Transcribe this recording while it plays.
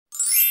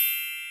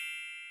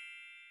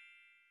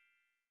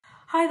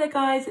Hi there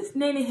guys, it's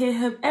Nene here,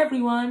 hope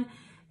everyone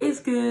is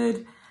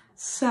good.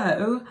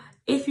 So,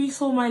 if you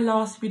saw my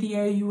last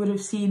video, you would have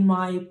seen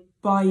my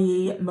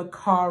Bai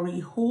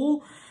Makari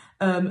haul,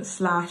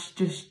 slash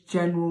just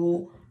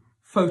general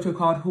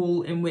photocard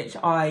haul in which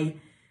I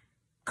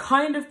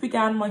kind of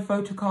began my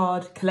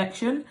photocard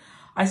collection.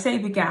 I say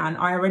began,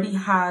 I already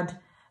had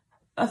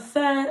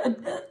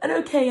an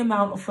okay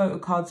amount of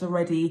photocards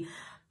already,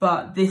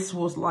 but this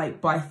was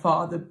like by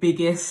far the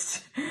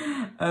biggest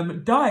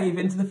dive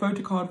into the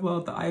photocard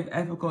world that I've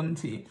ever gone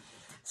to.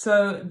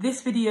 So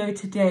this video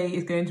today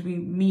is going to be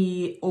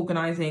me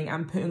organising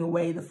and putting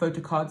away the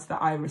photocards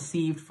that I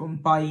received from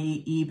Bai,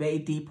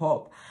 eBay,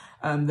 Depop,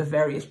 the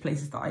various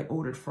places that I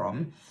ordered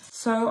from.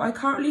 So I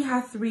currently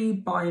have 3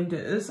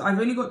 binders. I've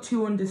only got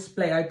 2 on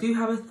display. I do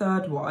have a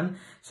third one.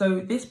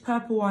 So this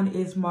purple one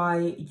is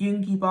my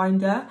Yoongi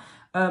binder.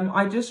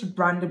 I just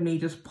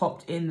randomly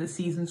popped in the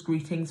Season's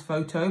Greetings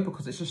photo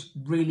because it's just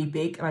really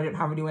big and I don't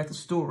have anywhere to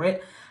store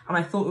it. And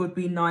I thought it would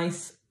be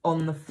nice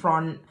on the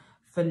front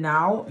for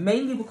now,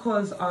 mainly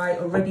because I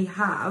already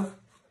have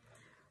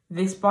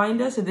this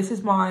binder. So this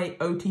is my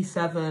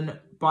OT7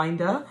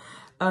 binder.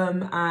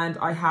 And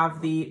I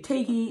have the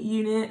Taegi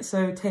unit,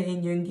 so Tae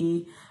and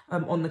Yoongi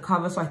on the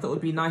cover. So I thought it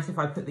would be nice if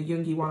I put the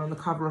Yoongi one on the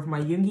cover of my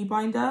Yoongi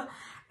binder.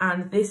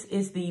 And this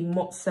is the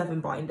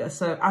MOT7 binder.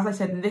 So as I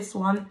said, in this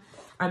one,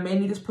 I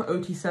mainly just put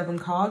OT7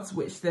 cards,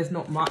 which there's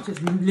not much.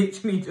 It's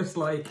literally just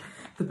like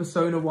the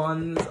Persona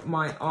ones,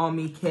 my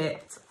army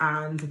kit,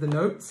 and the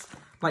notes,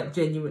 like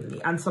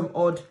genuinely, and some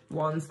odd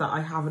ones that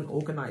I haven't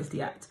organised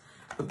yet.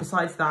 But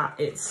besides that,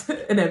 it's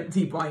an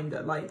empty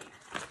binder. Like,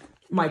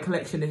 my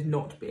collection is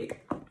not big.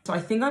 So I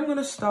think I'm going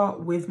to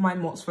start with my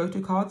MOTS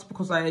photo cards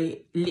because I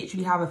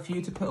literally have a few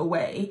to put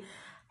away.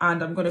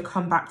 And I'm going to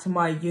come back to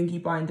my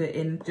Yoongi binder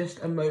in just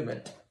a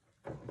moment.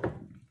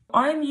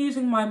 I'm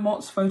using my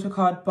MOTS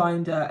photocard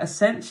binder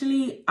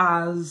essentially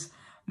as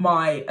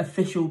my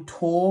official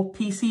tour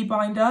PC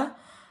binder.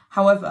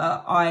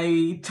 However,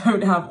 I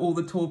don't have all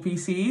the tour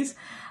PCs.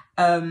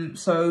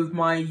 So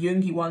my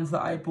Yoongi ones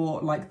that I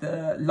bought, like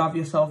the Love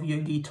Yourself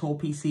Yoongi tour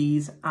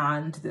PCs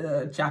and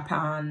the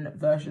Japan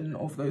version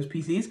of those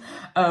PCs,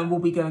 will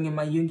be going in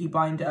my Yoongi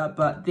binder,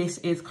 but this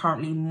is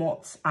currently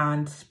MOTS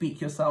and Speak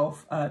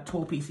Yourself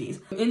tour PCs.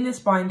 In this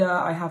binder,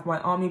 I have my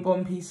Army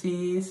Bomb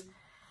PCs.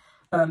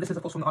 This is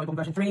of course from the Army Bomb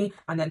version 3,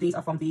 and then these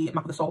are from the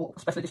Map of the Soul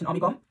Special Edition Army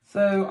Bomb.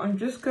 So I'm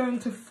just going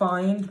to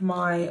find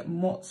my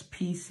MOTS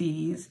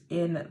PCs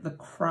in the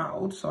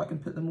crowd so I can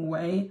put them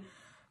away.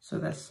 So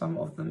there's some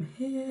of them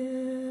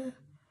here,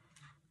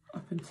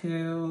 up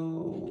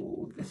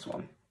until this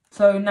one.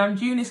 So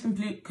Namjoon is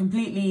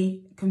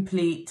completely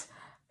complete.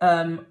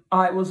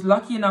 I was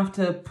lucky enough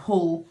to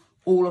pull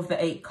all of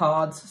the 8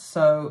 cards,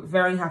 so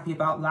very happy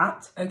about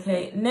that.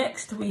 Okay,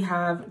 next we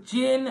have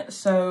Jin.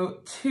 So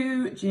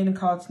 2 Jin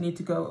cards need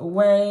to go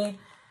away.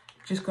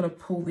 Just gonna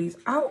pull these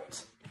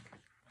out.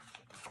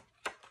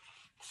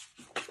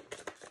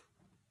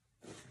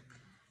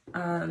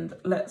 And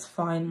let's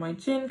find my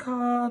Jin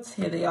cards.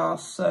 Here they are.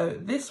 So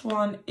this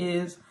one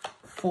is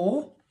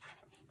 4,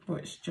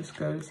 which just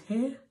goes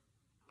here.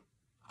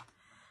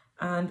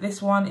 And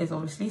this one is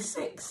obviously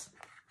 6,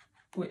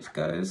 which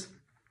goes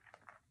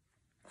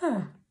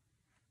there.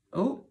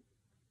 Oh,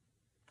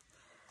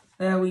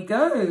 there we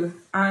go.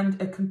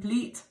 And a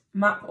complete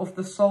Map of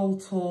the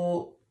Soul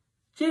Tour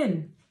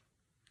Jin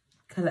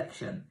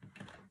collection.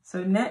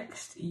 So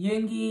next,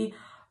 Yoongi.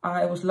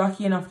 I was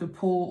lucky enough to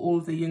pull all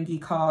of the Yoongi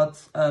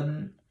cards.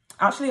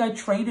 Actually, I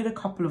traded a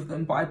couple of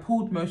them, but I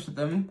pulled most of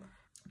them.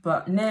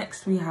 But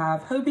next we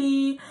have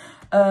Hobie.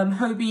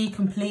 Hobie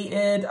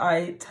completed.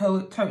 I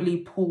totally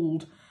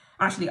pulled.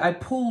 Actually, I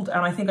pulled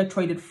and I think I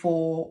traded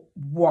for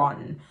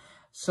 1.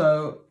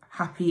 So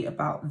happy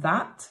about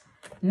that.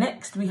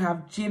 Next we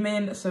have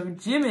Jimin. So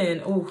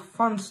Jimin, oh,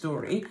 fun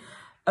story.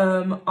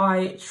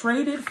 I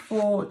traded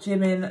for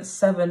Jimin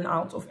 7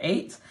 out of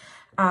 8.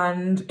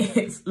 And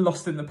it's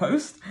lost in the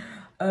post.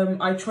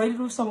 I traded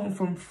with someone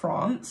from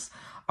France.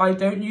 I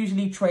don't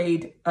usually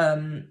trade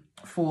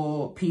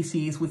for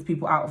PCs with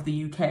people out of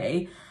the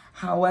UK.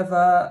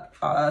 However,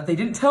 they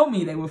didn't tell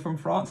me they were from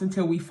France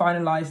until we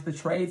finalised the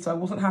trade, so I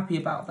wasn't happy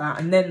about that.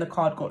 And then the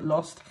card got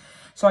lost.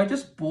 So I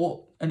just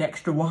bought an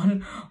extra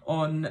one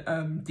on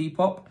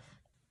Depop.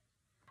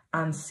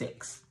 And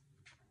 6,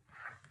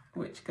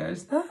 which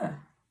goes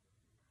there.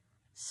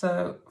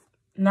 So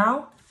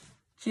now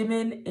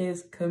Jimin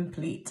is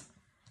complete.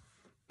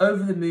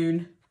 Over the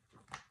moon.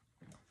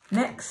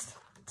 Next,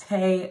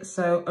 Tae.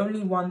 So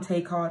only 1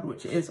 Tae card,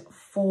 which is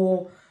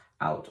 4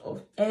 out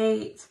of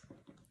 8,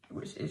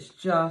 which is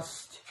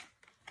just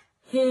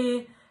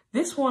here.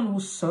 This one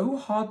was so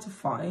hard to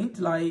find.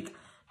 Like,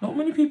 not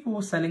many people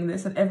were selling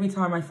this, and every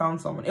time I found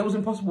someone, it was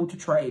impossible to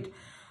trade.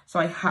 So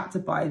I had to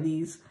buy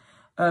these.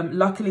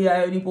 Luckily,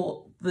 I only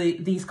bought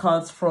these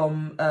cards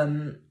from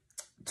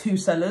 2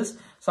 sellers.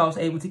 So I was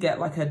able to get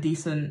like a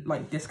decent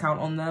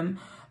discount on them,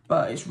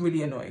 but it's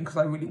really annoying because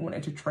I really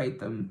wanted to trade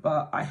them,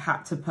 but I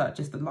had to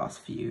purchase the last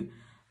few.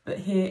 But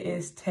here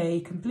is Tae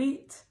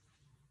complete.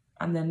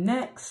 And then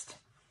next,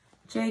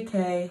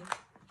 JK,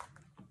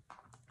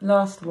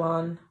 last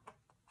one.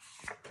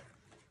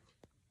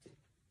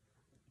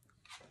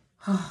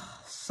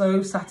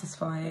 So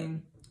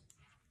satisfying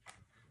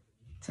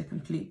to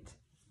complete.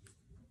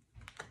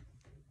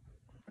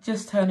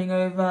 Just turning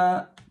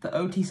over the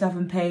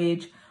OT7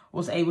 page,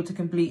 was able to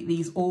complete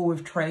these all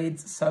with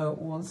trades, so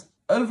was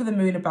over the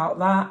moon about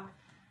that.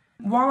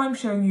 While I'm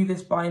showing you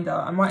this binder,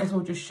 I might as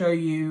well just show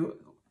you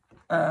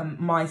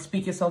my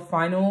Speak Yourself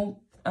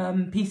Final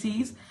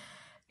PCs.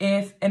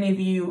 If any of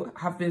you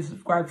have been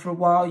subscribed for a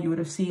while, you would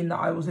have seen that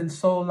I was in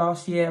Seoul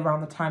last year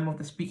around the time of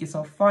the Speak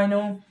Yourself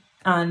Final,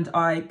 and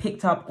I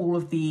picked up all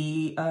of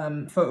the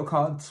photo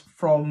cards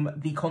from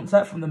the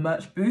concert, from the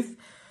merch booth.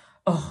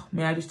 Oh,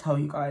 may I just tell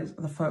you guys,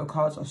 the photo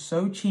cards are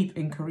so cheap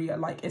in Korea.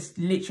 Like, it's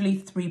literally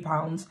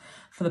 £3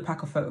 for the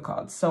pack of photo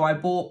cards. So I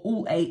bought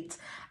all 8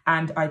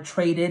 and I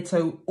traded.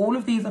 So all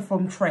of these are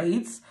from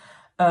trades.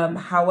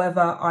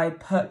 However, I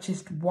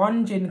purchased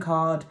one Jin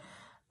card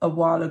a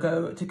while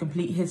ago to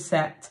complete his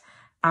set,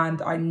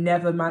 and I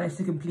never managed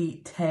to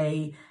complete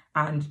Tae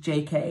and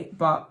JK.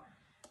 But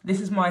this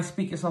is my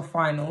Speak Yourself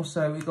Final.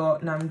 So we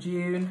got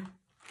Namjoon,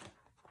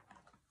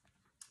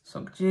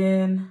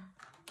 Seokjin,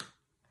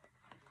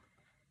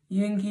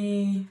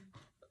 Yoongi.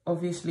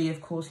 Obviously,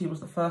 of course, he was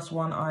the first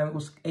one I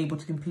was able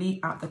to complete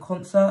at the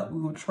concert.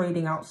 We were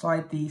trading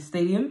outside the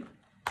stadium.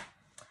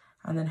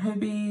 And then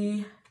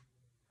Hobie.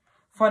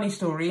 Funny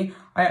story,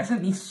 I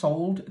accidentally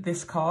sold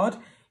this card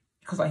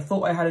because I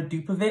thought I had a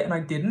dupe of it and I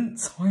didn't.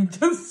 So I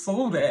just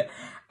sold it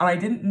and I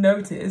didn't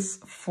notice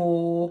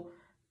for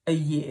a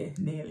year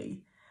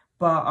nearly.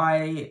 But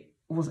I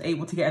was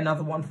able to get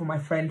another one from my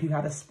friend who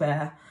had a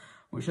spare,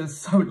 which was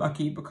so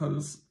lucky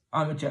because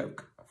I'm a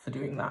joke for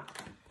doing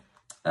that.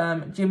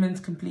 Jimin's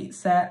complete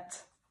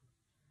set.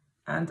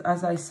 And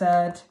as I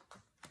said,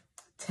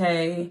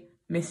 Tae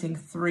missing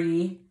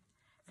 3.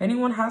 If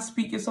anyone has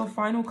Speak Yourself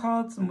Final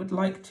cards and would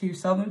like to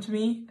sell them to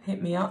me,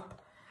 hit me up.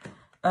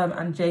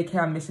 And JK,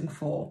 I'm missing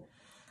 4.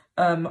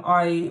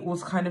 I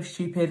was kind of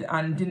stupid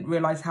and didn't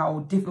realise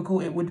how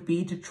difficult it would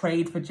be to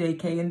trade for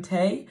JK and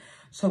Tae.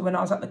 So when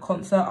I was at the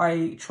concert,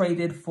 I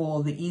traded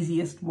for the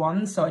easiest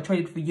ones. So I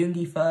traded for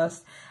Yoongi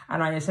first,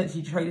 and I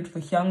essentially traded for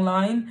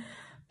Hyungline.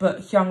 But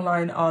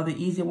Hyungline are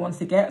the easier ones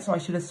to get, so I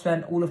should have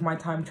spent all of my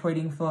time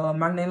trading for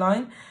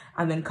Magneline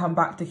and then come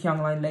back to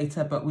Hyungline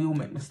later, but we all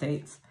make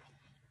mistakes.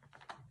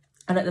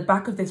 And at the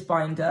back of this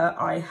binder,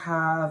 I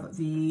have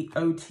the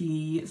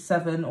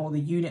OT7 or the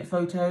unit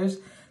photos.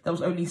 There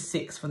was only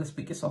 6 for the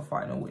Speak Yourself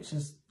Final, which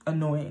is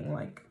annoying.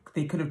 Like,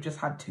 they could have just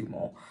had 2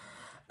 more.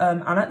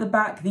 And at the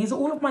back, these are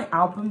all of my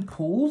album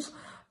pulls.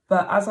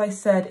 But as I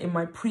said in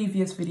my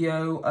previous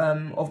video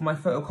of my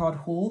photocard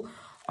haul,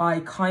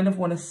 I kind of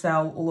want to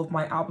sell all of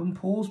my album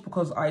pulls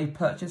because I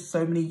purchased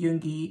so many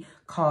Yoongi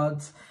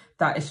cards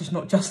that it's just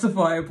not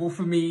justifiable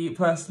for me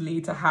personally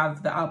to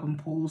have the album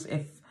pulls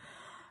if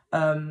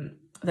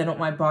they're not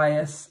my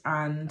bias,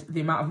 and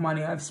the amount of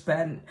money I've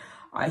spent.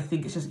 I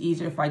think it's just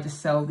easier if I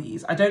just sell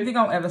these. I don't think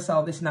I'll ever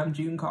sell this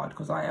Namjoon card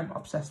because I am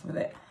obsessed with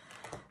it.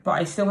 But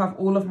I still have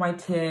all of my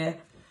tier.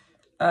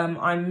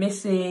 I'm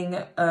missing,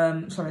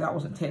 sorry, that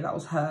wasn't tier, that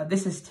was her.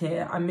 This is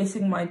tier. I'm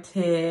missing my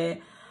tier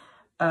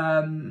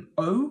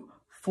O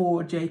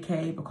for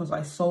JK because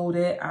I sold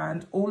it,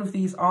 and all of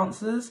these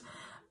answers,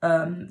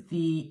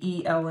 the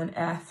E, L and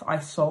F I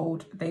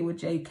sold. They were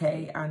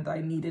JK and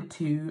I needed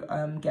to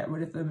get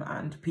rid of them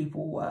and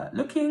people were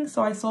looking,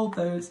 so I sold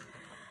those.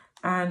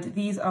 And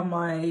these are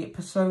my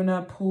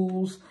Persona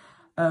pools,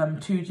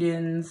 2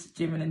 Jins,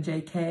 Jimin and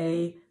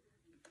JK.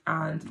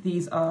 And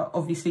these are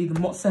obviously the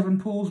MOT7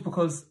 pools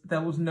because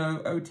there was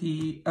no there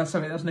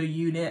was no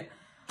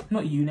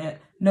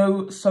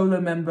no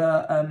solo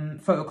member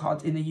photo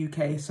cards in the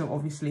UK. So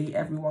obviously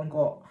everyone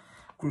got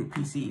group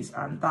PCs,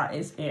 and that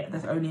is it.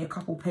 There's only a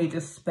couple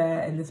pages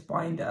spare in this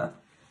binder.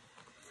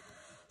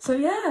 So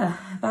yeah,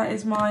 that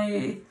is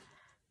my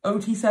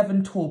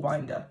OT7 tour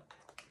binder.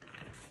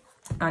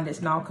 And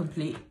it's now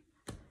complete.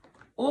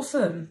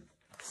 Awesome.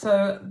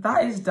 So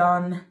that is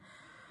done.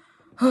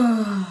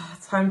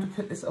 Time to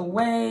put this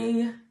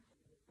away.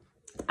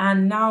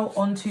 And now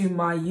onto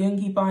my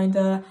Yoongi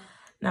binder.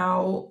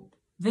 Now,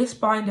 this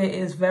binder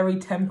is very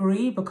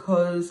temporary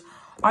because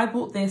I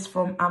bought this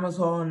from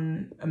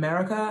Amazon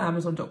America,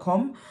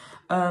 Amazon.com,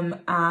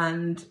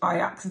 and I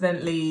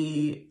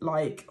accidentally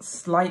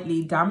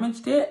slightly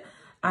damaged it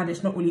and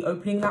it's not really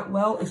opening that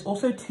well. It's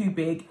also too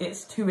big.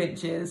 It's 2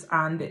 inches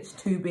and it's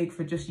too big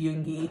for just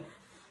Yoongi.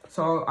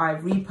 So I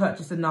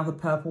repurchased another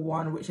purple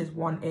one, which is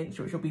 1 inch,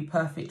 which will be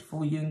perfect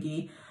for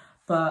Yoongi.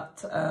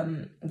 But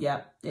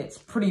yeah, it's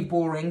pretty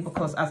boring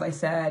because, as I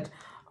said,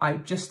 I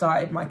just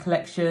started my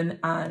collection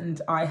and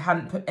I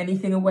hadn't put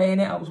anything away in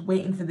it. I was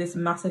waiting for this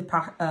massive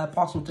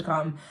parcel to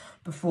come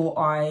before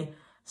I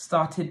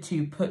started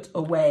to put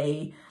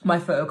away my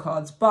photo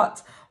cards.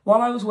 But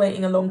while I was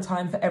waiting a long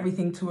time for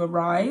everything to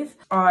arrive,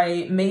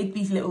 I made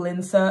these little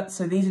inserts.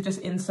 So these are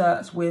just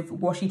inserts with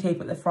washi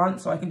tape at the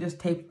front, so I can just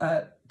take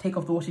off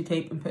the washi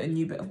tape and put a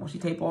new bit of washi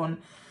tape on.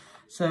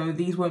 So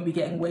these won't be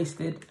getting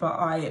wasted, but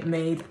I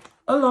made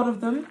a lot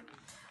of them.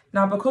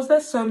 Now, because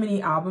there's so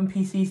many album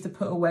PCs to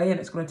put away and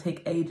it's going to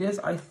take ages,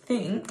 I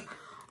think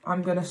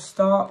I'm going to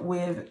start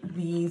with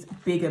these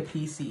bigger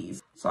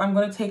PCs. So I'm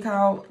going to take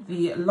out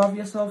the Love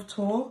Yourself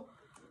Tour.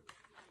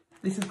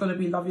 This is going to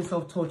be Love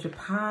Yourself Tour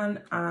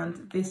Japan,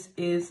 and this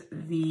is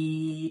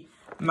the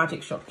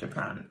Magic Shop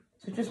Japan.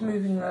 So just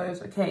moving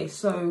those. Okay,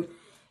 so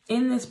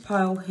in this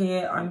pile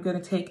here, I'm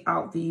going to take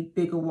out the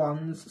bigger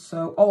ones.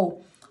 So,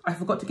 oh, I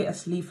forgot to get a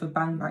sleeve for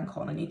Bang Bang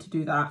Con. I need to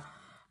do that.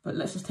 But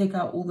let's just take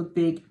out all the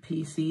big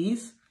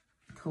PCs.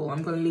 Cool,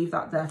 I'm going to leave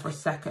that there for a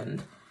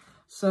second.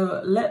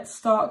 So let's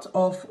start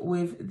off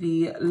with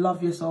the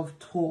Love Yourself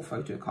Tour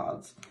photo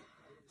cards.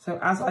 So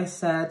as I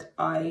said,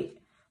 I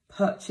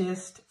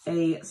purchased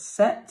a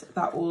set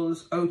that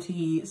was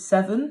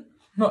OT7,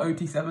 not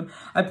OT7.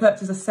 I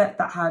purchased a set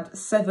that had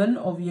 7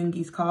 of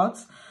Yoongi's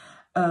cards.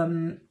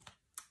 And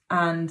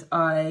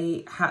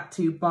I had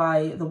to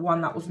buy the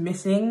one that was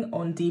missing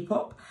on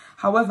Depop.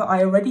 However,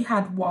 I already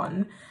had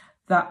one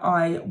that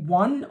I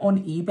won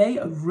on eBay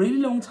a really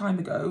long time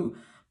ago,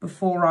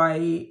 before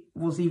I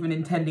was even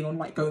intending on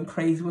like going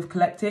crazy with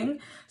collecting.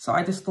 So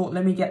I just thought,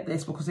 let me get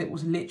this because it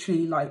was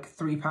literally like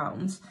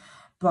 £3.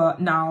 But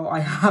now I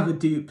have a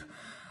dupe.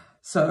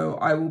 So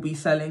I will be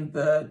selling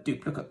the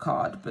duplicate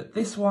card. But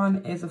this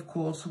one is, of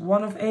course,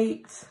 1 of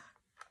 8.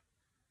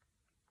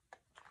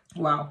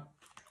 Wow.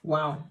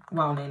 Wow.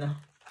 Wow, Nina.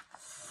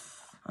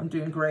 I'm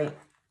doing great.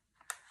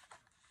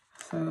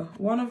 So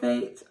 1 of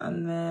 8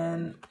 and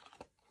then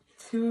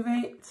 2 of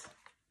 8.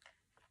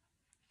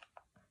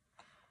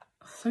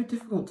 So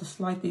difficult to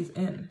slide these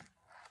in.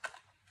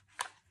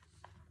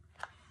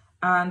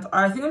 And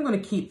I think I'm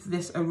going to keep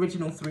this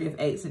original 3 of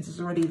 8 since it's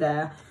already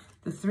there.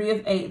 The 3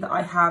 of 8 that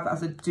I have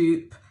as a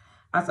dupe,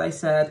 as I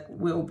said,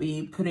 will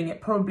be putting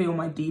it probably on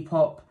my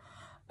Depop.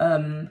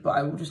 But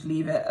I will just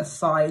leave it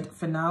aside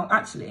for now.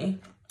 Actually,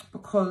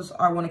 because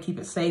I want to keep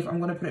it safe, I'm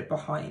going to put it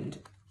behind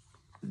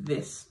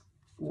this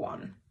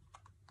one.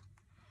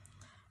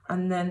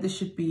 And then this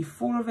should be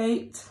 4 of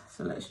 8.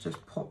 So let's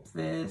just pop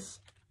this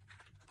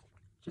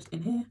just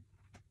in here.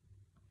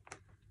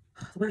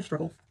 The way I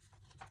struggle.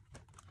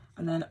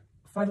 And then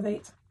 5 of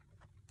 8.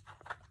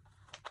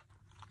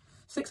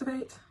 6 of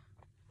 8.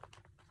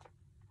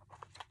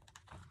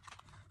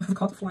 The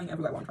cards are flying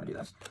everywhere while I'm trying to do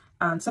this.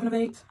 And 7 of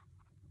 8.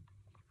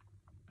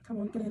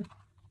 Come on, get in.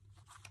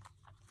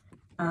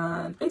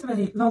 And 8 of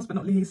 8, last but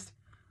not least.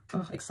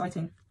 Oh,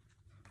 exciting.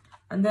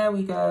 And there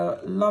we go.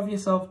 Love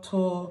Yourself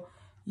Tour,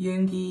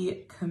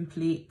 Yoongi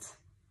complete.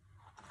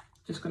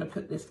 Just going to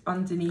put this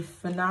underneath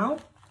for now.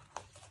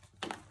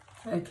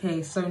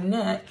 Okay, so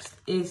next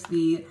is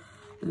the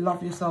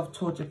Love Yourself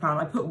Tour Japan.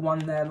 I put 1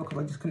 there because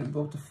I just couldn't be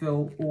able to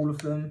fill all of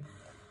them,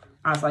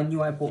 as I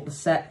knew I bought the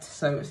set,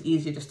 so it's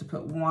easier just to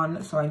put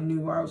 1, so I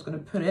knew where I was going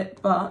to put it.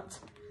 But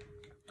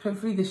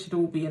hopefully this should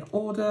all be in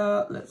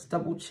order. Let's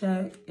double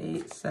check.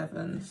 8,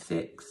 7,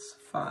 6,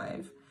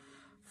 5,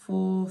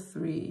 4,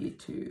 3,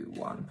 2,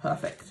 1.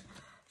 Perfect.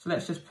 So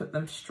let's just put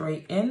them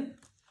straight in.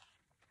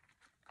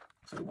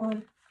 So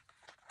 1,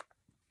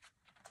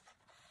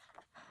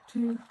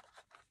 2,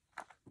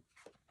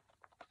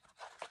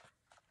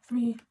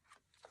 3,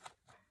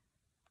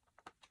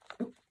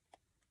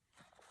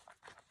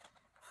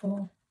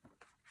 4,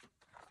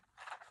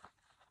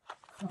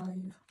 5.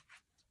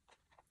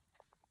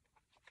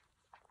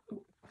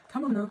 Oh,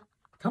 come on now.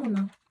 Come on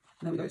now.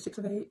 There we go. 6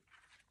 of 8.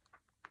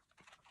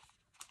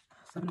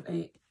 7 of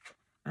 8.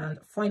 And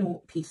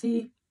final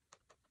PC.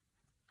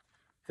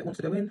 If it wants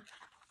to go in.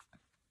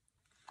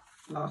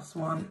 Last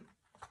one.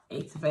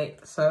 8 of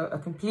 8. So a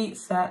complete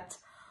set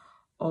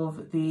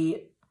of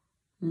the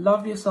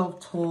Love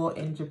Yourself Tour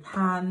in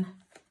Japan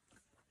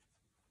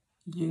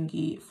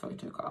Yoongi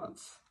photo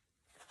cards.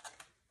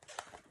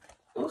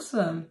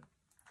 Awesome.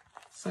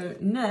 So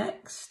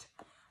next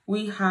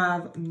we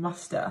have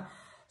Muster.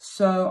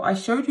 So I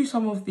showed you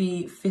some of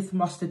the 5th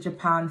Muster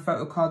Japan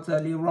photo cards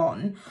earlier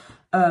on,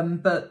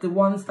 but the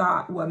ones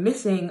that were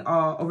missing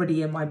are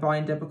already in my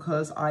binder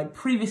because I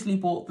previously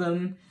bought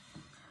them.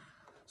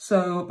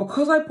 So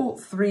because I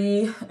bought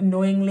 3,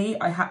 annoyingly,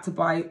 I had to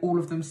buy all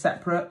of them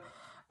separate,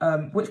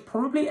 which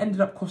probably ended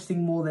up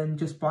costing more than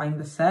just buying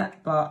the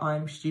set, but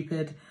I'm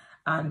stupid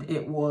and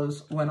it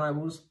was when I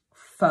was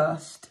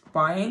first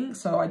buying,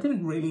 so I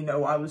didn't really know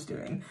what I was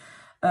doing.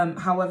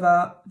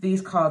 However,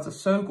 these cards are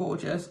so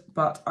gorgeous,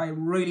 but I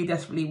really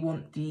desperately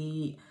want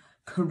the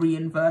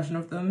Korean version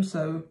of them,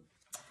 so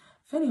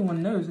if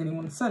anyone knows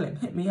anyone selling,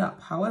 hit me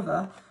up.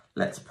 However,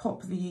 let's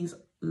pop these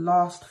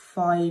last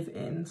 5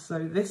 in.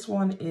 So this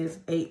one is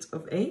 8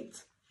 of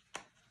 8.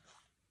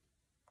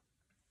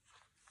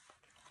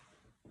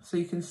 So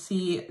you can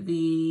see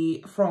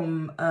the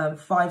from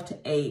 5 to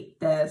 8,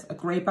 there's a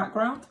grey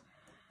background.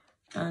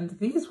 And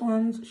these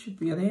ones should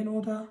be, are they in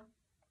order?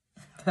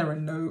 They're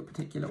in no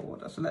particular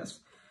order. So let's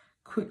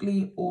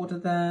quickly order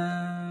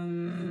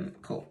them.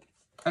 Cool.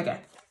 Okay.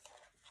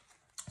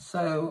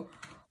 So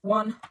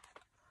 1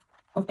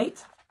 of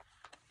 8.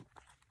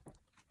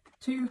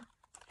 2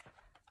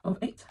 of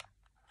 8.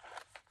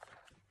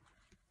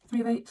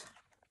 3 of 8.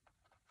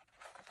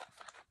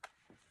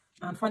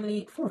 And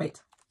finally 4 of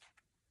 8.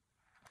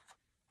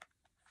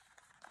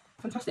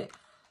 fantastic.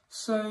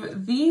 So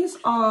these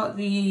are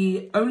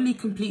the only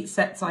complete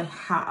sets I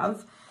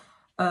have.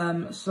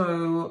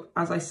 So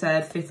as I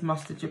said, Fifth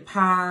Mustard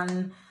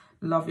Japan,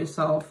 Love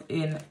Yourself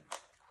in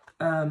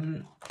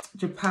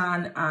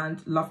Japan,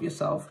 and Love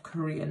Yourself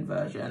Korean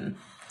version.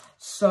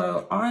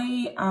 So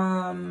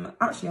I'm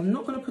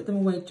not going to put them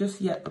away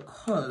just yet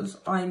because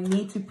I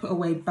need to put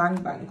away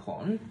Bang Bang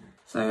Con.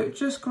 So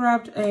just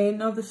grabbed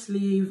another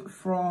sleeve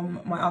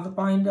from my other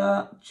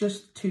binder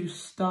just to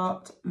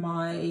start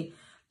my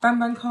Bang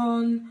Bang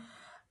Con.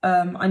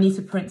 I need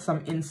to print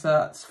some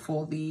inserts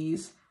for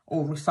these,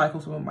 or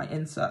recycle some of my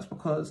inserts,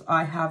 because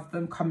I have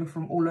them coming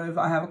from all over.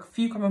 I have a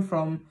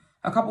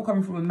couple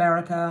coming from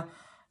America.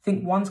 I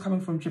think one's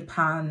coming from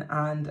Japan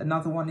and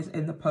another one is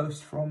in the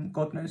post from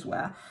God knows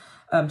where,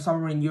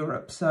 somewhere in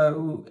Europe.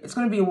 So it's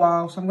going to be a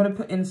while, so I'm going to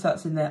put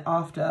inserts in there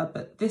after.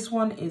 But this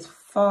one is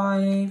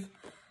 5,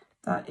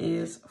 that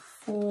is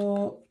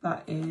 4,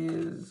 that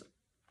is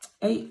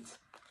 8,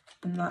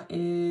 and that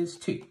is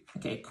 2.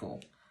 Okay,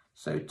 cool.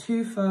 So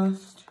 2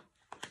 first.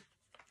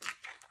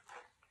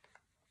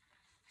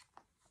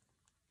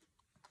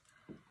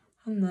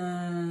 And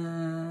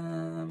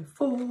then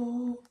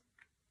 4.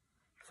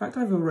 In fact,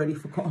 I've already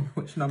forgotten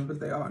which numbers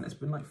they are and it's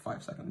been like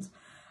 5 seconds.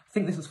 I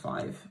think this is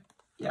 5.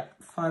 Yeah,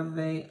 5 of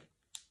 8.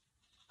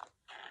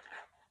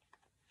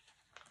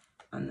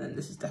 And then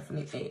this is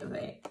definitely 8 of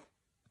 8.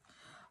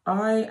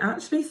 I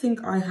actually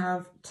think I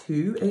have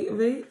 2 8 of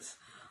 8s.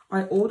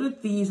 I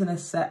ordered these in a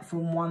set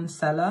from one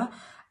seller,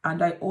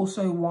 and I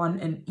also won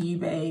an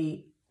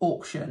eBay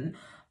auction,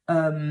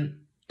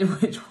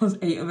 which was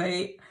 8 of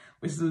 8,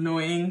 which is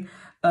annoying.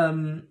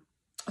 So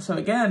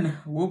again,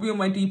 we'll be on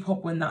my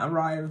Depop when that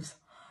arrives.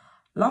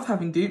 Love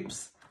having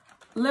dupes.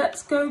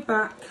 Let's go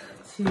back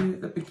to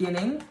the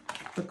beginning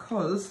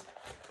because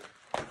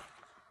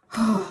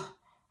I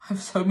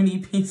have so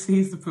many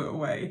PCs to put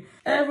away.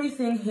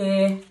 Everything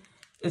here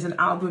is an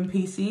album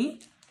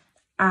PC,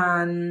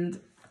 and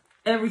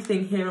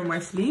everything here on my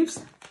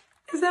sleeves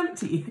is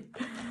empty.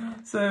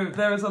 So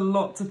there is a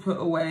lot to put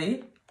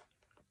away.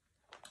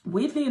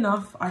 Weirdly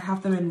enough, I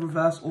have them in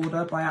reverse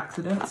order by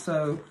accident.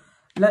 So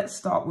let's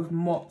start with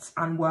Mott's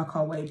and work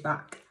our way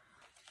back.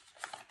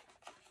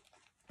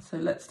 So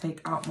let's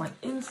take out my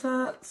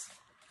inserts.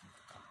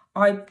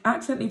 I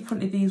accidentally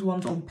printed these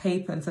ones on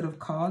paper instead of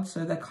cards,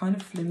 so they're kind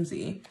of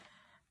flimsy.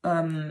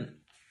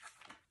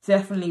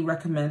 Definitely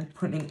recommend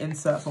printing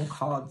inserts on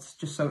cards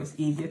just so it's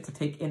easier to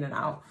take in and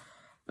out.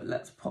 But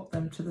let's pop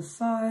them to the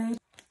side.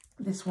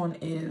 This one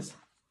is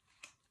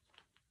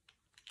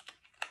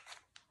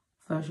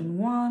version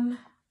 1.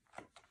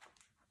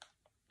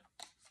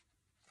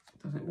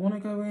 Does it want to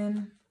go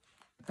in?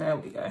 There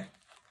we go.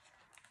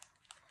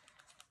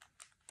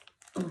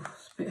 Ooh,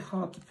 it's a bit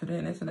hard to put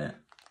in, isn't it?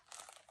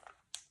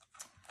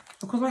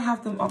 Because I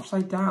have them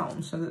upside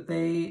down so that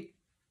they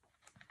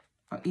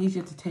are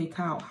easier to take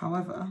out.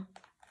 However,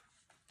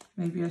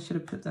 maybe I should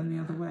have put them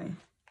the other way.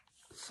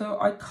 So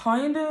I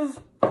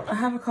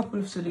have a couple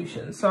of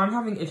solutions. So I'm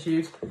having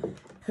issues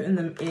putting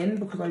them in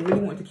because I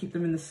really want to keep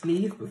them in the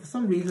sleeve, but for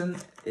some reason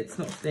it's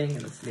not staying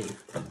in the sleeve.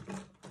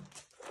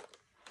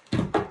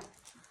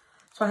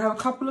 So I have a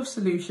couple of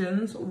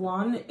solutions.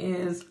 One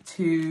is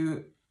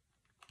to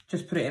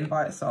just put it in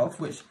by itself,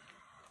 which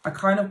I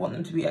kind of want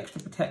them to be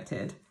extra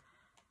protected.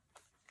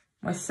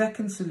 My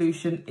second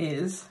solution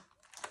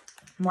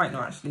might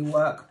not actually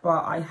work,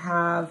 but I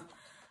have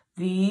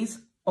these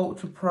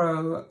Ultra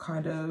Pro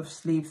kind of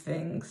sleeve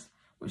things,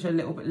 which are a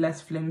little bit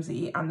less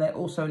flimsy, and they're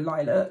also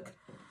lilac.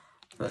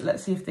 But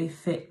let's see if they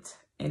fit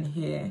in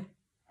here.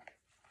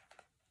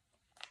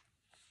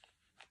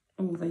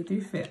 Oh, they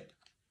do fit.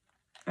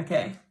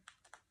 Okay.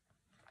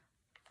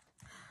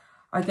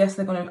 I guess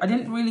they're gonna, I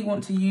didn't really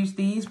want to use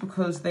these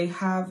because they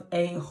have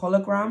a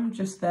hologram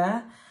just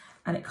there,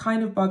 and it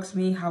kind of bugs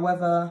me.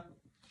 However,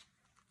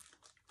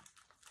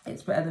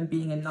 it's better than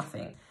being in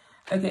nothing.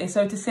 Okay,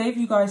 so to save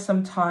you guys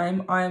some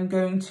time, I am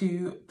going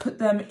to put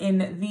them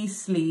in these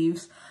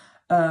sleeves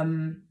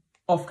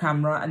off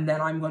camera, and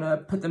then I'm gonna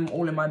put them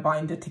all in my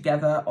binder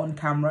together on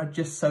camera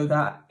just so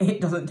that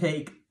it doesn't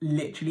take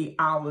literally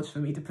hours for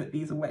me to put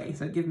these away.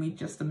 So give me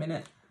just a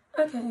minute.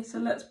 Okay, so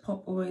let's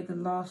pop away the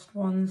last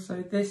one.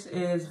 So this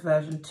is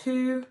version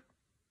 2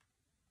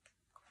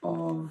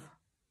 of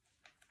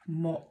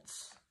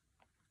Mott's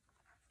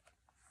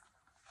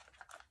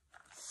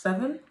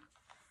 7.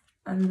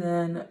 And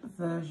then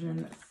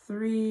version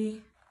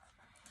 3.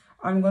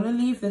 I'm going to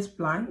leave this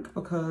blank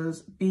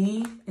because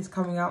B is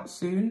coming out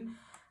soon.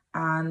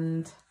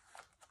 And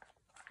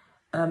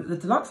the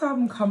deluxe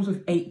album comes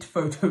with 8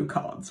 photo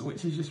cards,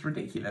 which is just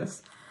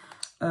ridiculous.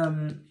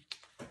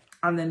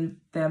 And then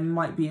there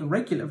might be a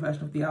regular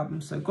version of the album,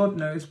 so God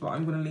knows, but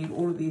I'm going to leave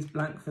all of these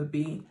blank for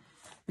B.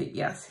 But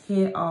yes,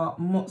 here are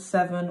Mott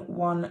 7,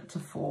 1 to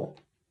 4.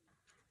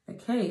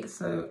 Okay,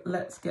 so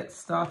let's get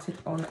started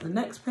on the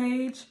next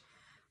page,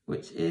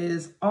 which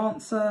is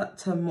Answer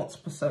to Mott's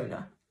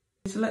Persona.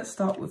 So let's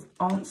start with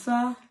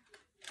Answer.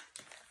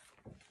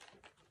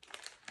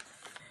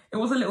 It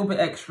was a little bit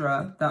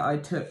extra that I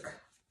took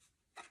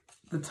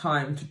the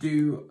time to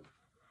do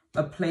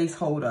a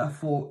placeholder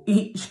for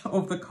each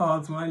of the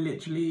cards when I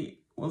literally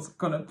was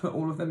gonna put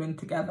all of them in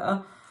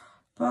together,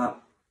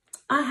 but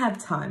I had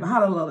time. I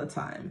had a lot of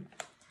time.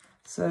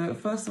 So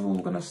first of all,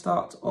 we're gonna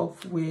start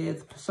off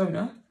with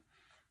Persona.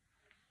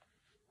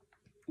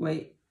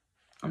 Wait,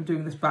 I'm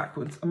doing this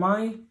backwards. Am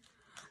I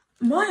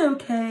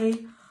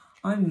okay?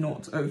 I'm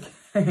not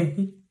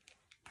okay.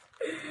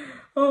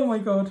 Oh my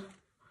God.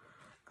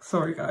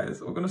 Sorry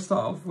guys, we're gonna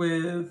start off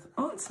with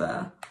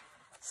Answer.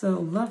 So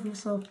Love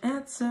Yourself,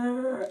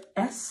 Answer,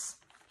 S.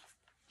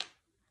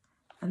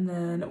 And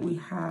then we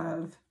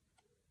have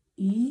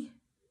E,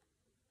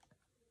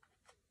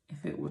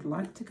 if it would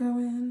like to go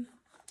in.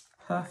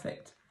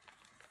 Perfect.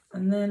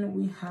 And then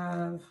we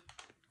have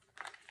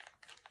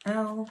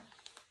L,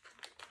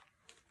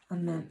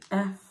 and then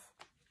F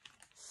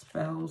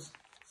spells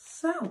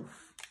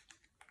self.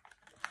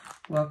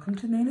 Welcome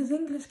to Nana's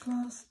English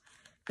class.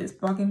 It's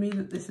bugging me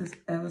that this is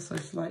ever so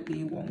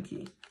slightly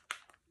wonky.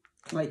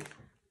 Like,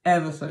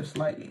 ever so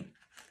slightly.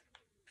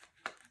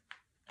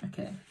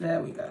 Okay,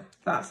 there we go.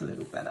 That's a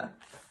little better.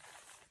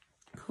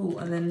 Cool,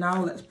 and then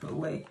now let's put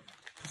away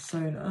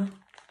Persona.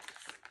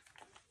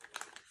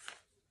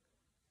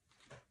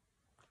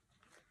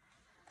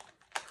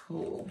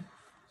 Cool.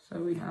 So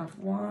we have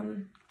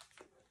 1,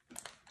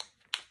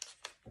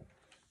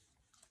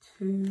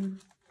 2,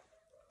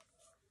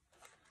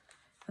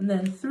 and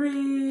then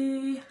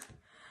 3,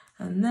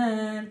 and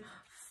then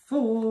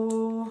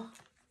 4.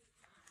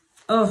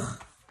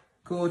 Ugh,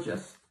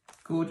 gorgeous,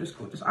 gorgeous,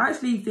 gorgeous. I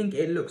actually think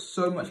it looks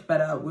so much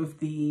better with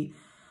the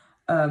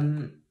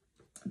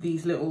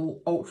these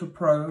little Ultra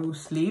Pro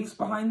sleeves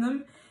behind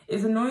them.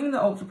 It's annoying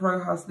that Ultra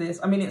Pro has this.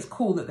 I mean, it's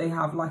cool that they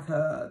have like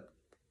a,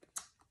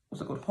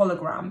 what's it called,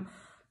 hologram,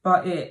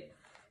 but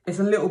it's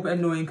a little bit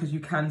annoying because you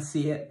can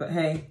see it. But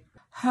hey,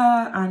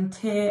 Her and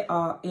Tear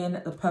are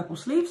in the purple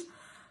sleeves,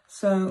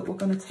 so we're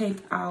going to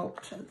take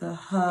out the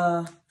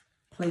Her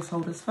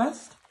placeholders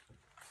first.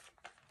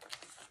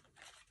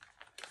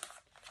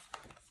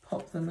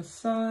 Pop them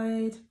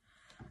aside,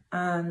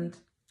 and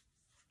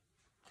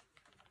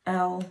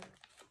L.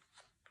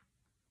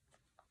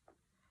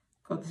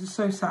 God, this is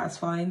so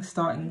satisfying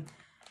starting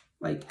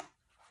like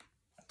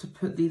to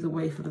put these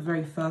away for the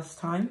very first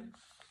time.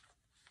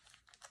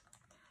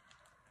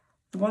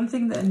 The one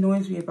thing that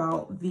annoys me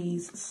about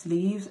these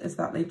sleeves is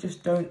that they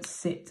just don't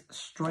sit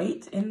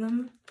straight in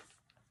them.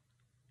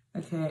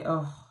 Okay,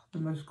 oh, the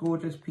most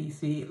gorgeous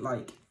PC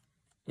like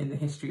in the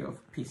history of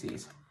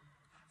PCs.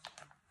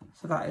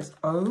 So that is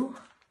O.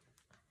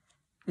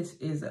 This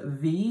is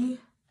V.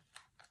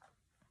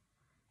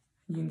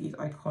 Yoongi's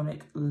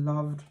iconic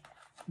loved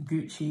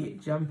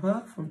Gucci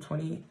jumper from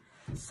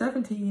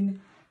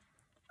 2017.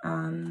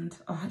 And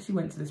I actually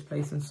went to this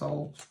place in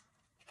Seoul,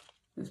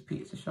 this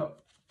pizza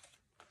shop.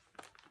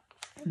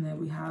 And there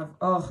we have,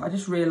 oh, I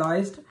just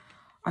realised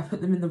I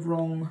put them in the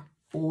wrong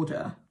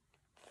order.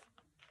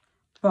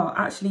 But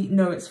actually,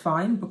 no, it's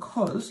fine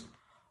because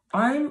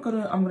I'm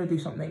gonna do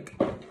something.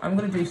 I'm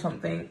gonna do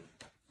something.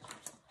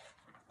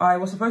 I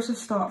was supposed to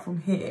start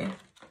from here,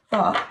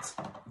 but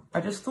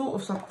I just thought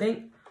of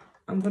something.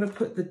 I'm gonna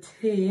put the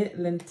tear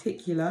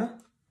lenticular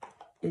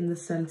in the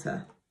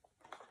center,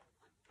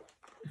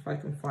 if I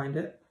can find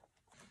it.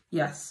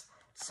 Yes,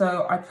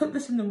 so I put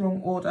this in the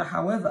wrong order.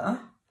 However,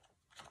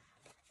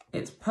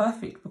 it's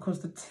perfect because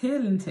the tear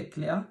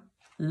lenticular,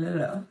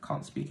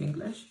 can't speak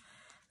English,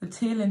 the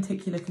tear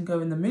lenticular can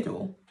go in the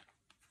middle.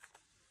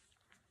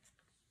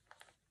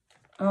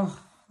 Oh,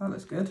 that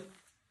looks good.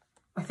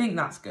 I think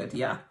that's good,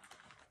 yeah.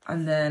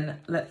 And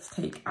then let's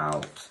take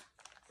out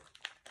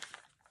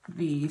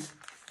these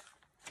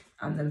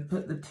and then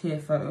put the tear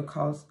photo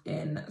cards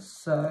in.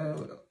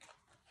 So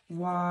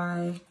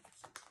Y,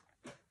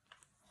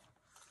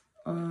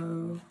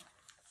 O,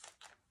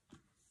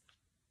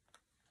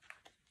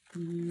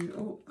 U.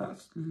 Oh,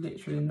 that's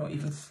literally not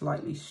even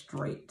slightly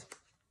straight.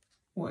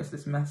 What is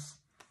this mess?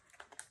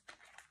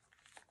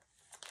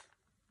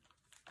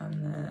 And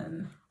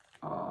then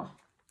R.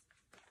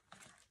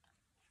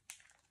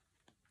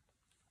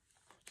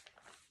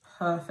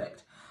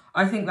 Perfect.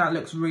 I think that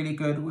looks really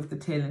good with the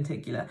tear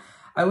lenticular.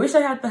 I wish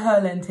I had the Her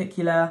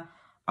lenticular.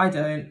 I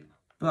don't,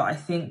 but I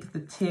think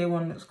the tear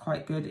one looks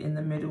quite good in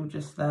the middle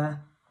just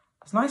there.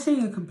 It's nice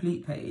seeing a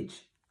complete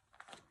page.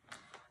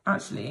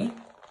 Actually,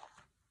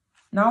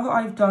 now that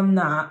I've done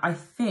that, I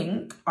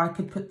think I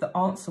could put the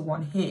answer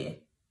one here.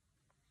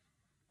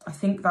 I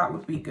think that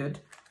would be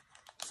good.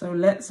 So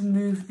let's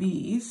move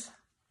these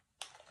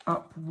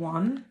up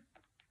 1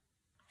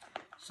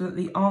 so that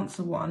the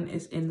answer one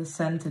is in the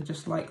center,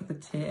 just like the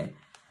tear.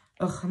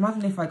 Ugh,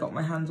 imagine if I got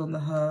my hands on the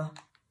Her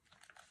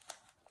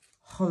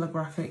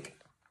holographic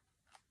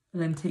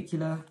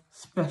lenticular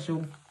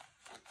special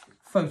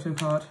photo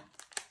card.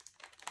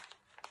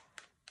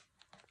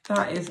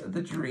 That is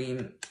the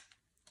dream.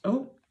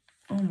 Oh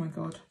my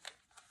God.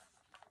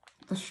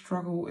 The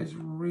struggle is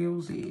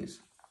realsies.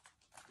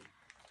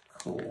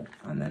 Cool.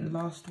 And then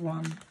last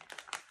one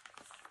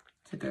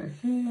to go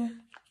here.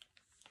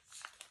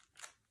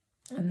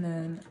 And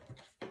then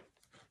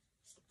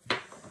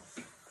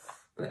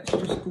let's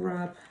just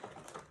grab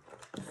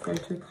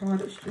photo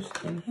card. It's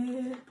just in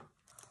here.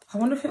 I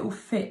wonder if it will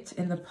fit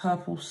in the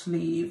purple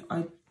sleeve.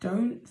 I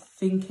don't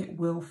think it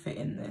will fit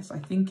in this. I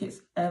think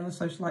it's ever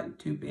so slightly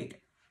too big.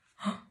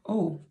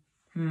 Oh,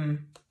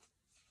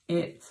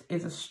 it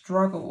is a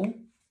struggle.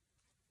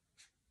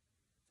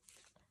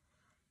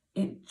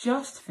 It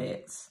just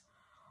fits.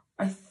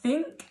 I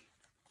think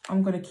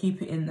I'm going to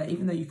keep it in there,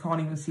 even though you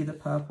can't even see the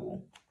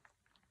purple.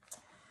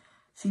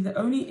 See, the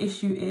only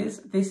issue is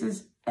this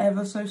is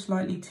ever so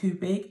slightly too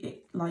big.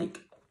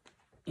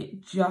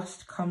 It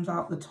just comes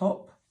out the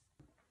top.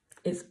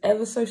 It's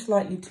ever so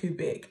slightly too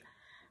big.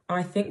 And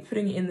I think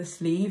putting it in the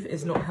sleeve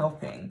is not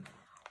helping.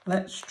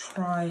 Let's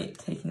try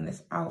taking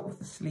this out of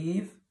the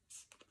sleeve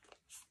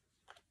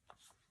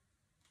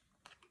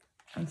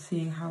and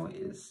seeing how it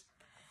is.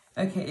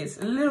 Okay, it's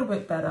a little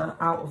bit better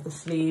out of the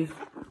sleeve.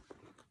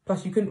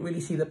 Plus, you couldn't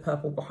really see the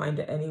purple behind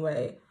it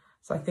anyway.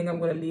 So I think I'm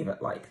going to leave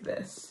it like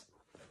this.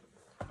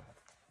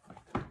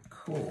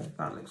 Cool,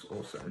 that looks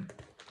awesome.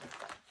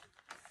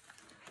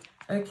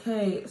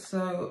 Okay,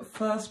 so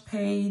first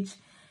page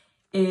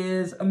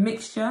is a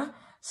mixture.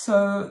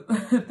 So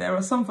there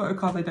are some photo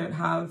cards I don't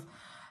have,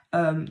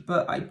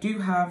 but I do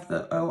have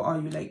the Oh Are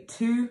You Late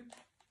 2.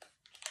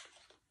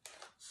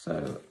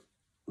 So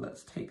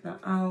let's take that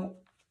out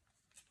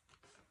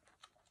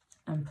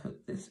and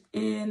put this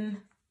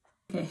in.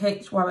 Okay,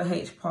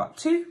 HYH Part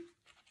 2.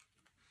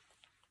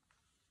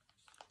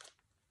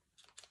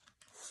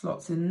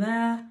 Slots in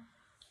there.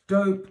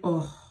 Dope.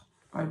 Oh,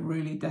 I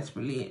really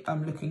desperately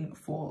am looking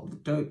for the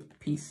Dope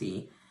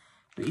PC.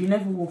 But You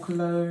Never Walk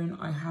Alone,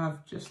 I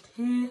have just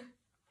here.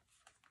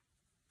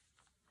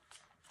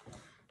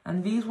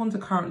 And these ones are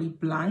currently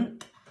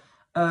blank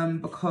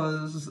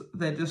because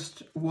there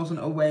just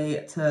wasn't a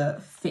way to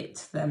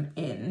fit them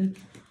in.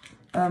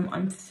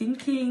 I'm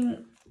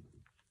thinking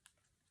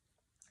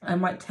I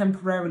might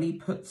temporarily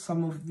put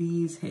some of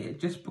these here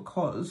just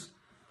because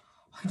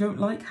I don't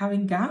like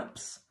having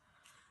gaps.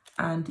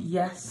 And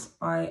yes,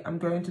 I am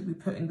going to be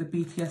putting the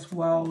BTS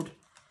World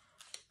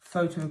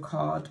photo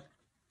card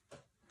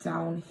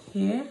down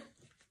here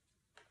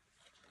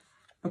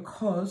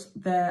because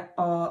there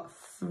are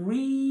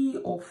 3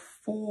 or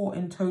 4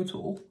 in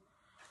total.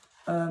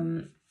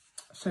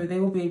 So they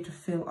will be able to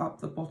fill up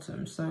the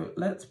bottom. So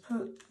let's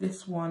put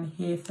this one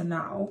here for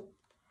now.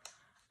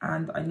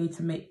 And I need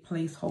to make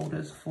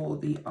placeholders for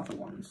the other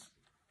ones.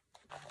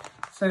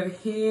 So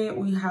here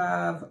we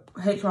have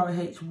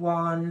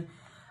HYH1,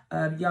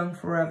 Young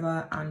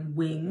Forever and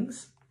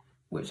Wings,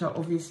 which are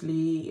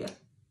obviously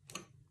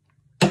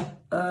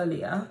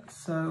earlier.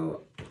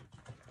 So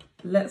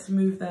let's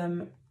move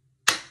them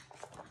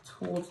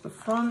towards the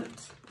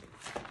front.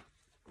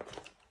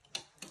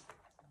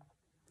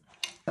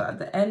 So at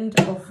the end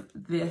of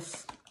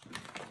this,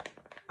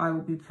 I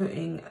will be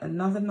putting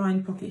another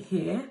 9 pocket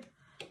here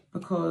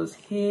because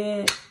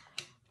here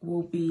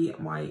will be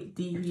my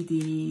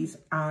DVDs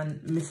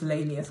and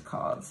miscellaneous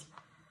cards.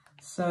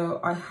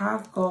 So I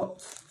have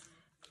got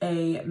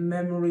a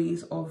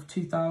Memories of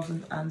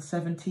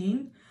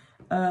 2017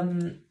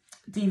 DVD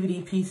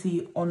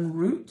PC en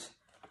route.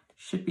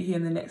 Should be here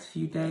in the next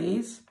few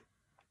days.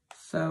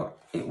 So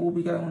it will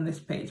be going on this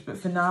page. But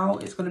for now,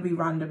 it's going to be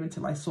random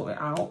until I sort it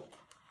out.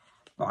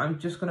 But I'm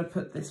just going to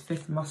put this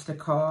 5th muster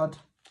card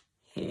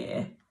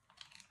here.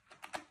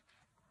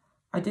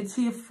 I did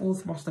see a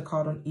 4th muster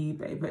card on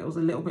eBay, but it was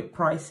a little bit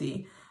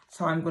pricey.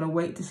 So I'm going to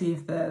wait to see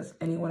if there's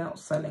anyone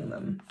else selling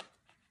them.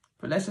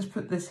 But let's just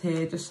put this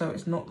here just so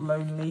it's not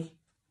lonely.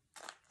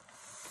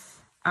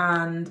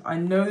 And I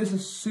know this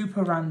is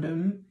super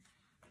random,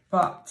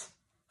 but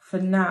for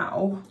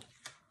now,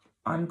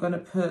 I'm going to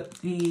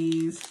put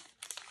these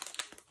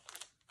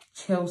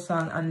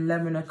Chilsan and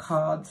Lemina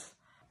cards.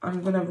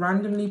 I'm going to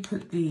randomly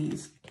put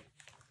these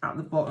at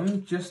the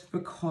bottom just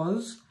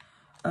because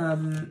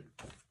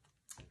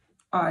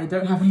I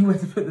don't have anywhere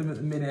to put them at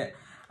the minute.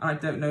 And I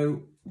don't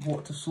know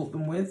what to sort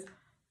them with.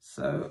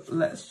 So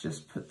let's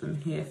just put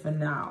them here for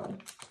now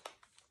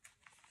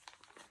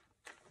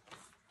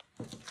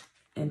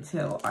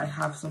until I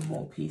have some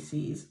more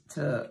PCs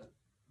to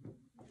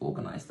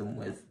organise them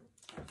with.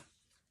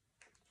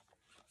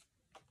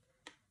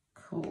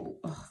 Cool.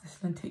 Oh, this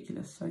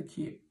lenticular is so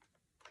cute.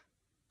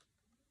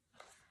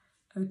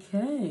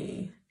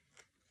 Okay.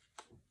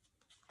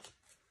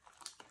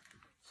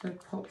 So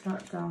pop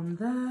that down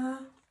there.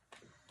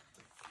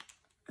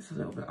 It's a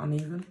little bit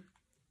uneven.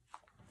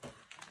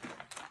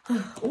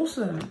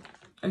 Awesome.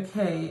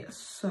 Okay,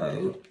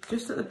 so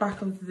just at the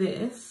back of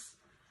this,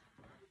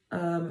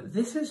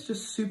 this is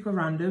just super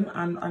random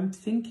and I'm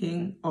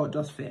thinking, oh, it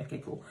does fit. Okay,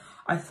 cool.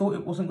 I thought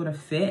it wasn't going to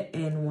fit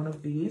in one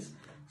of these.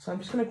 So I'm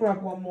just going to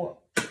grab one more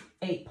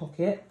 8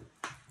 pocket.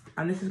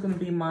 And this is going to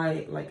be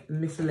my like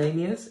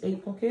miscellaneous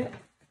 8 pocket.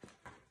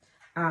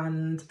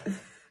 And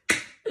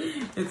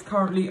it's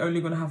currently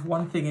only going to have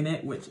one thing in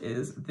it, which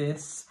is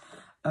this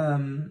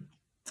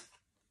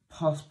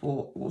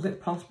passport, what was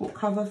it, passport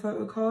cover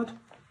photo card.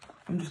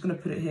 I'm just going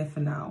to put it here for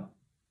now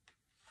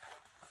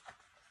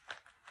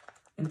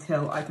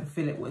until I can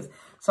fill it with.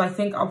 So I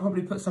think I'll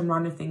probably put some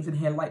random things in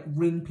here like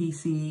ring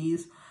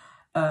PCs,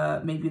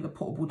 maybe the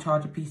portable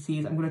charger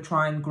PCs. I'm going to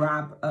try and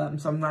grab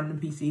some random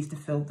PCs to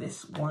fill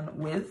this one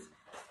with,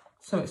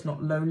 so it's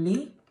not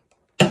lonely.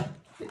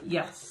 But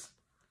yes,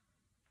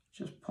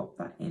 just pop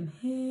that in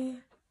here.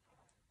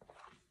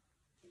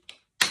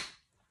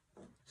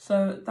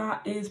 So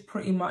that is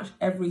pretty much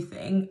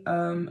everything.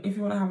 If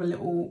you want to have a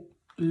little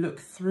look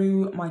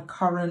through my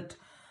current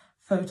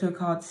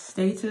Photocard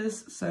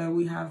status, so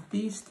we have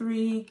these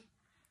 3,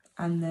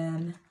 and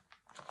then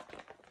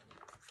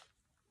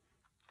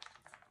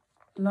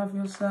Love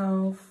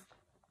Yourself.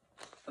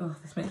 Oh,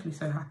 this makes me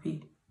so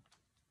happy.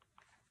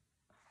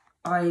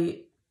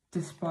 I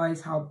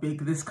despise how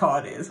big this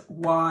card is.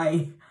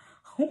 Why?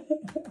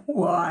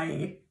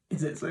 Why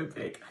is it so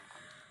big?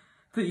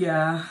 But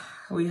yeah,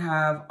 we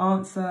have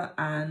Answer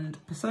and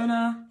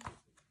Persona,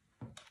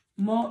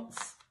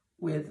 Mots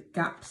with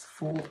gaps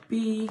for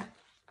B,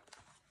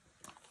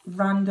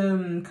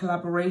 random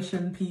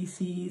collaboration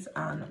PCs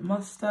and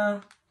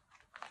Muster.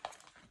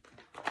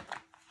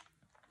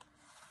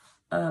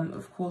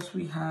 Of course,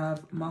 we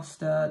have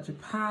Muster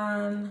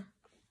Japan.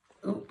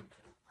 Oh.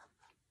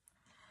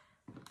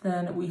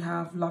 Then we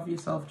have Love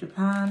Yourself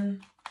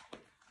Japan,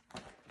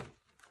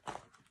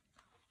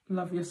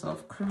 Love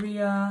Yourself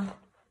Korea,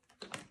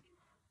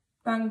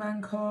 Bang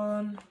Bang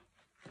Con,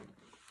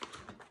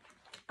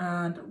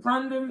 and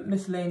random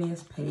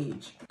miscellaneous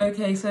page.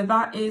 Okay, so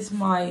that is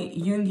my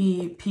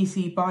Yoongi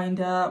PC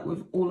binder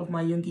with all of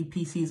my Yoongi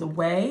PCs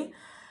away.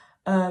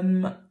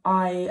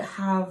 I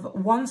have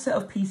one set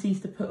of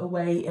PCs to put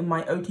away in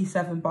my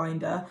OT7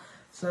 binder,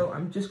 so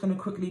I'm just going to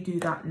quickly do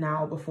that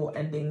now before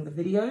ending the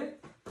video.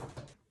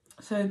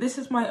 So this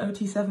is my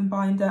OT7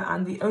 binder,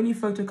 and the only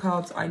photo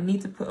cards I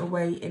need to put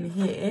away in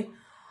here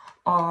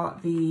are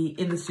the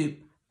In the Soup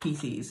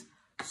PCs.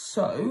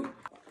 So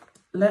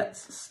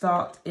let's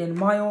start in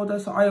my order.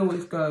 So I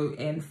always go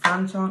in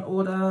fan chant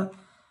order.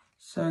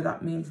 So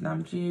that means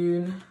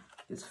Namjoon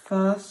is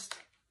first.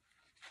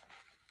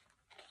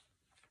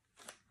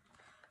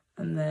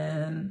 And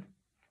then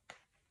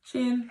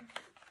Jin.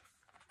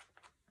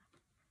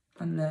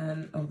 And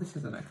then, oh, this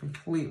is in a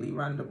completely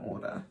random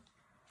order.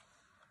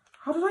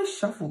 How did I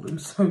shuffle them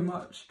so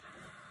much?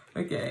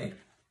 Okay.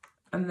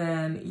 And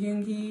then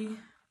Yoongi.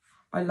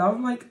 I love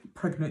like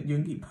pregnant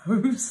Yoongi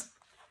pose.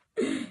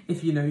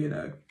 If you know, you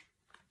know.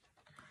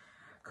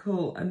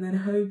 Cool. And then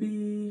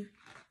Hobie.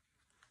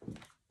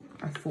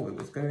 I thought it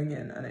was going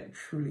in and it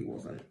truly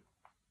wasn't.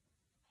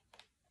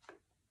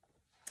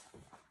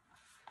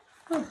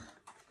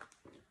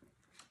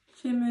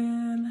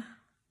 Jimin.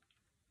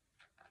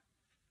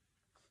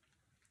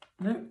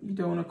 Nope, you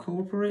don't want to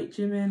cooperate,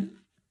 Jimin.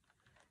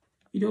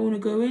 You don't want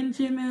to go in,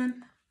 Jimin.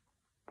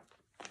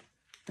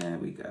 There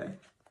we go.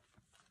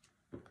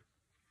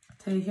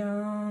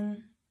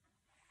 Taehyung.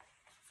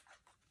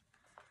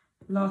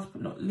 Last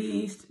but not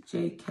least,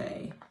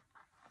 JK.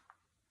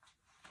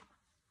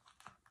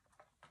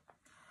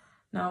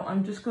 Now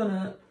I'm just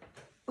gonna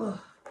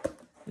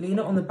lean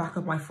it on the back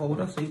of my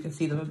folder so you can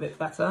see them a bit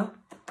better.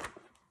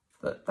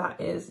 But that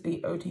is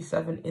the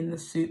OT7 In the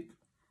Soup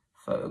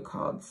photo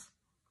cards.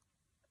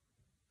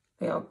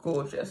 They are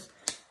gorgeous.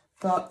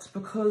 But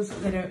because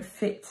they don't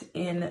fit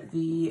in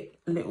the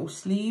little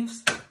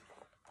sleeves,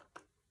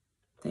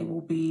 they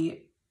will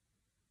be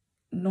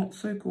not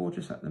so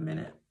gorgeous at the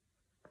minute.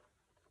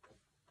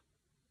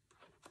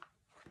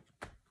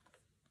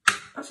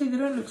 Actually, they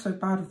don't look so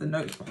bad with the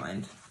notes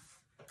behind.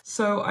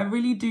 So I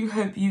really do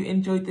hope you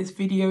enjoyed this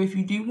video. If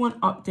you do want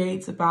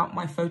updates about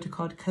my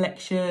photocard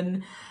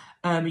collection,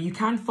 you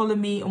can follow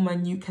me on my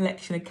new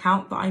collection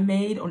account that I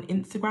made on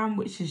Instagram,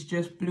 which is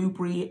just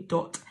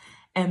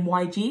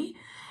blueberry.myg.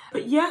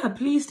 But yeah,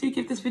 please do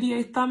give this video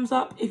a thumbs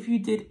up if you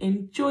did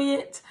enjoy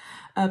it.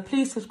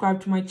 Please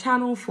subscribe to my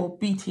channel for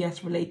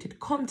BTS related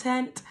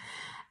content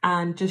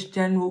and just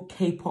general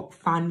K-pop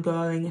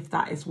fangirling if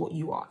that is what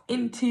you are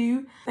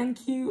into.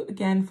 Thank you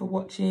again for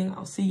watching.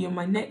 I'll see you in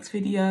my next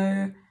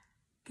video.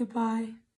 Goodbye.